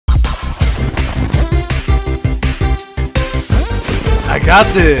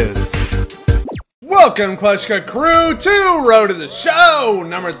got this. Welcome, Kleschka Crew, to Road to the Show,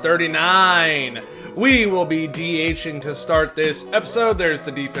 number 39. We will be DHing to start this episode. There's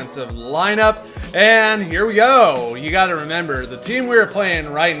the defensive lineup, and here we go. You got to remember, the team we're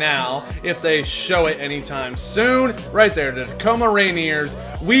playing right now, if they show it anytime soon, right there, the Tacoma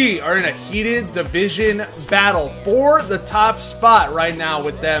Rainiers, we are in a heated division battle for the top spot right now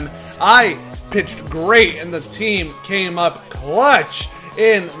with them. I pitched great, and the team came up clutch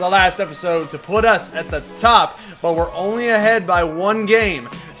in the last episode to put us at the top, but we're only ahead by one game,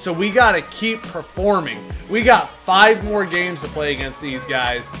 so we got to keep performing. We got 5 more games to play against these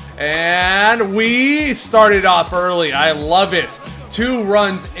guys, and we started off early. I love it. 2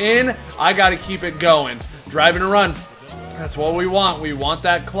 runs in. I got to keep it going. Driving a run. That's what we want. We want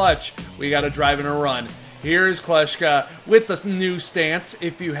that clutch. We got to drive in a run. Here's Kleschka with the new stance,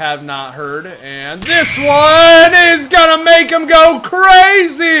 if you have not heard. And this one is going to make him go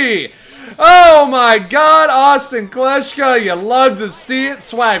crazy. Oh my God, Austin Kleschka, you love to see it.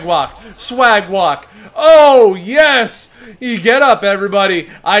 Swag walk, swag walk. Oh yes, you get up, everybody.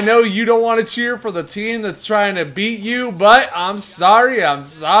 I know you don't want to cheer for the team that's trying to beat you, but I'm sorry.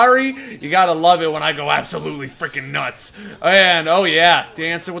 You gotta love it when I go absolutely freaking nuts. And oh yeah,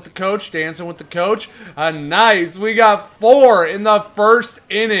 dancing with the coach, nice. We got 4 in the first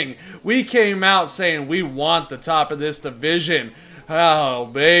inning. We came out saying we want the top of this division. Oh,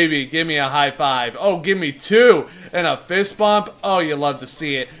 baby, give me a high five. Oh, give me 2 and a fist bump. Oh, you love to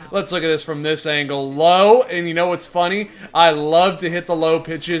see it. Let's look at this from this angle. Low, and you know what's funny? I love to hit the low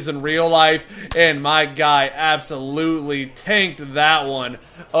pitches in real life, and my guy absolutely tanked that one.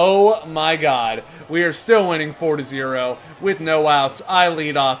 Oh, my God. We are still winning 4-0 with no outs. I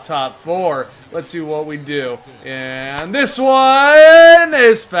lead off top 4. Let's see what we do. And this one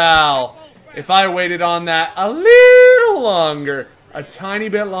is foul. If I waited on that a little longer, a tiny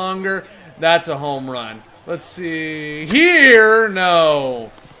bit longer, that's a home run. Let's see here.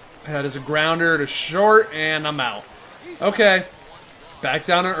 No. That is a grounder to short, and I'm out. Okay. Back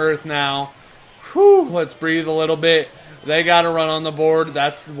down to earth now. Whew. Let's breathe a little bit. They got to run on the board.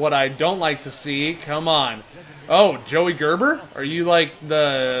 That's what I don't like to see. Come on. Oh, Joey Gerber? Are you like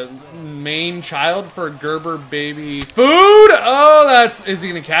the main child for Gerber baby food? Oh, is he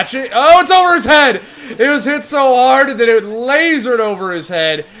going to catch it? Oh, it's over his head. It was hit so hard that it lasered over his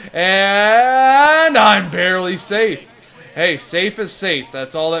head. And I'm barely safe. Hey, safe is safe.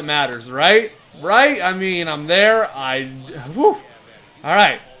 That's all that matters, right? Right? I mean, I'm there. Whew. All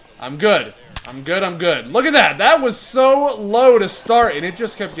right. I'm good. I'm good. Look at that. That was so low to start, and it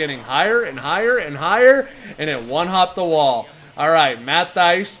just kept getting higher and higher and higher, and it one-hopped the wall. All right, Matt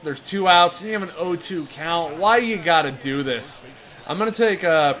Dice, there's 2 outs. You have an 0-2 count. Why you got to do this? I'm going to take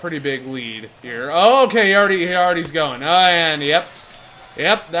a pretty big lead here. Oh, okay, he already's going. Oh, and yep,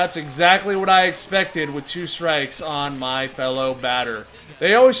 that's exactly what I expected with 2 strikes on my fellow batter.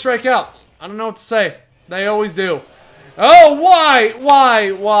 They always strike out. I don't know what to say. They always do. Oh, why?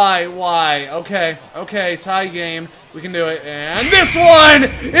 Okay, tie game. We can do it. And this one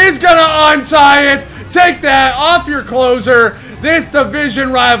is going to untie it. Take that off your closer. This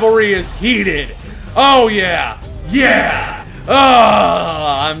division rivalry is heated. Oh, yeah. Oh,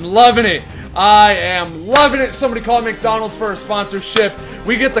 I'm loving it. I am loving it. Somebody call McDonald's for a sponsorship.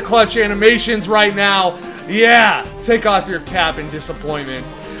 We get the clutch animations right now. Yeah, take off your cap in disappointment.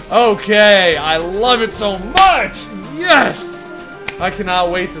 Okay, I love it so much. Yes! I cannot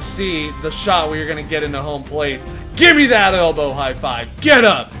wait to see the shot where you're going to get into home plate. Give me that elbow high five. Get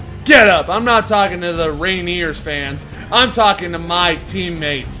up. I'm not talking to the Rainiers fans. I'm talking to my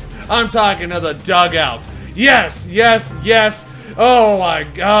teammates. I'm talking to the dugout. Yes. Oh my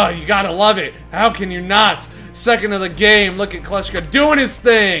God, you got to love it. How can you not? Second of the game. Look at Kleschka doing his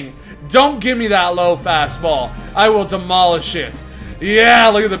thing. Don't give me that low fastball. I will demolish it. Yeah,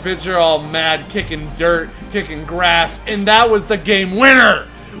 look at the pitcher all mad, kicking dirt, kicking grass, and that was the game winner.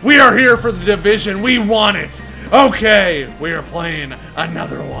 We are here for the division. We want it. Okay, we are playing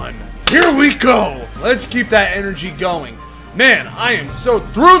another one. Here we go. Let's keep that energy going. Man, I am so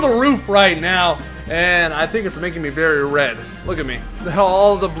through the roof right now, and I think it's making me very red. Look at me.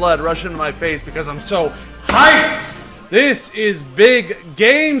 All the blood rushing into my face because I'm so hyped. This is big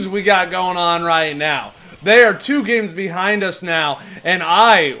games we got going on right now. They are 2 games behind us now, and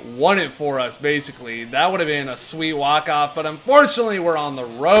I won it for us, basically. That would have been a sweet walk-off, but unfortunately, we're on the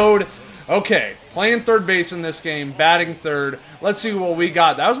road. Okay, playing third base in this game, batting third. Let's see what we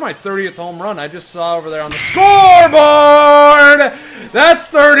got. That was my 30th home run. I just saw over there on the scoreboard. That's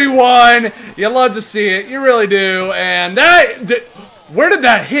 31. You love to see it. You really do. And where did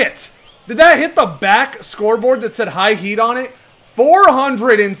that hit? Did that hit the back scoreboard that said high heat on it?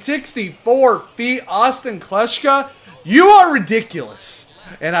 464 feet, Austin Kleschka. You are ridiculous,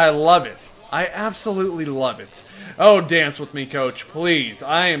 and I love it. I absolutely love it. Oh, dance with me, coach, please.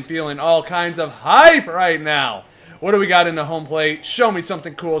 I am feeling all kinds of hype right now. What do we got in the home plate? Show me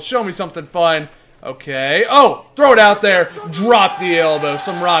something cool. Show me something fun. Okay. Oh, throw it out there. Drop the elbow.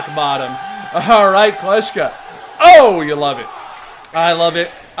 Some rock bottom. All right, Kleschka. Oh, you love it. I love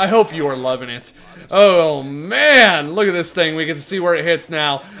it. I hope you are loving it. Oh, man. Look at this thing. We get to see where it hits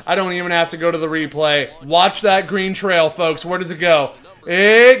now. I don't even have to go to the replay. Watch that green trail, folks. Where does it go?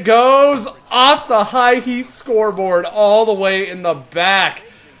 It goes off the high heat scoreboard all the way in the back.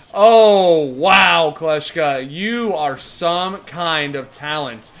 Oh, wow, Kleschka. You are some kind of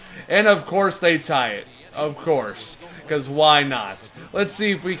talent. And, of course, they tie it. Of course. Because why not? Let's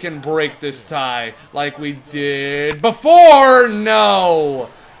see if we can break this tie like we did before. No.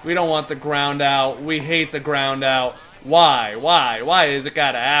 We don't want the ground out. We hate the ground out. Why? Why? Why has it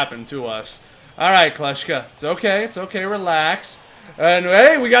got to happen to us? All right, Kleschka. It's okay. It's okay. Relax. And,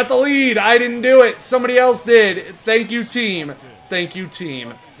 hey, we got the lead. I didn't do it. Somebody else did. Thank you, team. Thank you,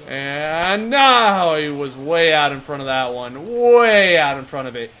 team. And now he was way out in front of that one. Way out in front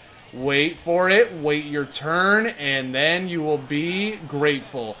of it. Wait for it. Wait your turn. And then you will be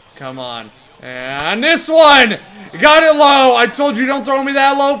grateful. Come on. And this one. Got it low. I told you don't throw me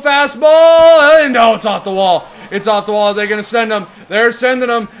that low fastball. And no, it's off the wall. It's off the wall. They're going to send them. They're sending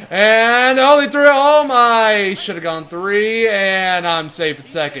them. And oh, they threw it. Oh, my. Should have gone 3. And I'm safe at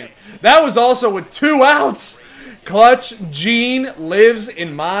second. That was also with 2 outs. Clutch gene lives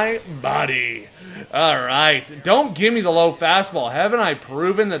in my body. All right. Don't give me the low fastball. Haven't I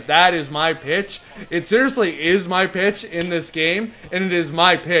proven that that is my pitch? It seriously is my pitch in this game, and it is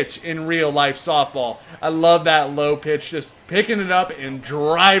my pitch in real-life softball. I love that low pitch, just picking it up and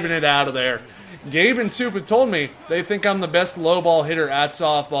driving it out of there. Gabe and Soup have told me they think I'm the best low ball hitter at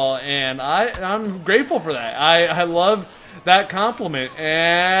softball, and I'm grateful for that. I love that compliment.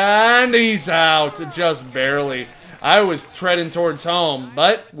 And he's out, just barely. I was treading towards home,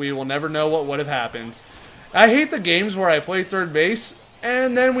 but we will never know what would have happened. I hate the games where I play third base,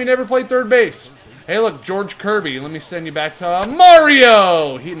 and then we never play third base. Hey, look, George Kirby. Let me send you back to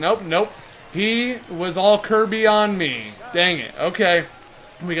Mario. Nope. He was all Kirby on me. Dang it. Okay.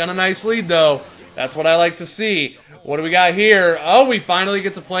 We got a nice lead, though. That's what I like to see. What do we got here? Oh, we finally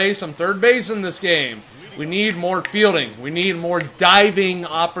get to play some third base in this game. We need more fielding. We need more diving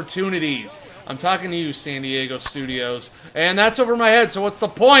opportunities. I'm talking to you, San Diego Studios. And that's over my head, so what's the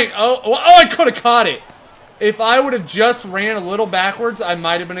point? Oh, I could have caught it. If I would have just ran a little backwards, I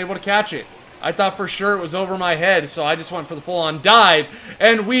might have been able to catch it. I thought for sure it was over my head, so I just went for the full-on dive,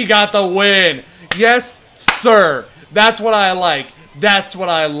 and we got the win. Yes, sir. That's what I like. That's what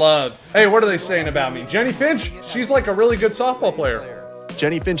I love. Hey, what are they saying about me? Jenny Finch, she's like a really good softball player.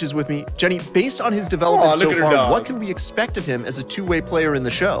 Jenny Finch is with me. Jenny, based on his development so far, what can we expect of him as a two-way player in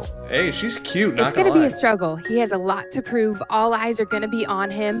the show? Hey, she's cute. It's going to be a struggle. He has a lot to prove. All eyes are going to be on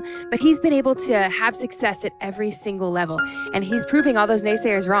him, but he's been able to have success at every single level, and he's proving all those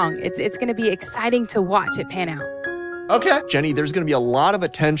naysayers wrong. It's going to be exciting to watch it pan out. Okay. Jenny, there's going to be a lot of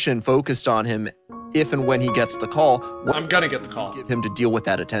attention focused on him if and when he gets the call. I'm going to get the call. Give him to deal with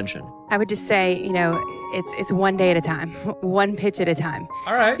that attention. I would just say, you know, it's one day at a time, one pitch at a time.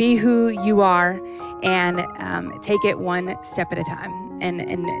 All right. Be who you are and take it one step at a time.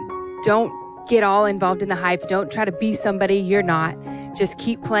 And don't get all involved in the hype. Don't try to be somebody you're not. Just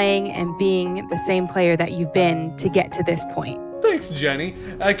keep playing and being the same player that you've been to get to this point. Thanks, Jenny.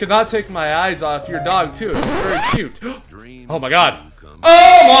 I could not take my eyes off your dog, too. It was very cute. Oh, my God. Oh,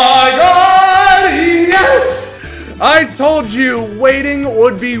 my God! Yes! I told you waiting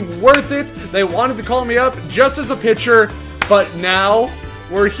would be worth it. They wanted to call me up just as a pitcher, but now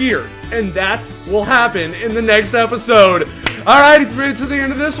we're here, and that will happen in the next episode. Alright, if you made it to the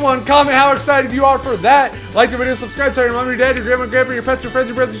end of this one, comment how excited you are for that. Like the video, subscribe, tell your mom, your dad, your grandma, grandpa, your pets, your friends,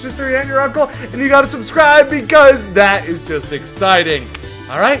 your brother, your sister, your aunt, your uncle, and you gotta subscribe because that is just exciting.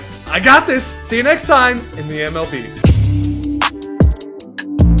 Alright, I got this. See you next time in the MLB.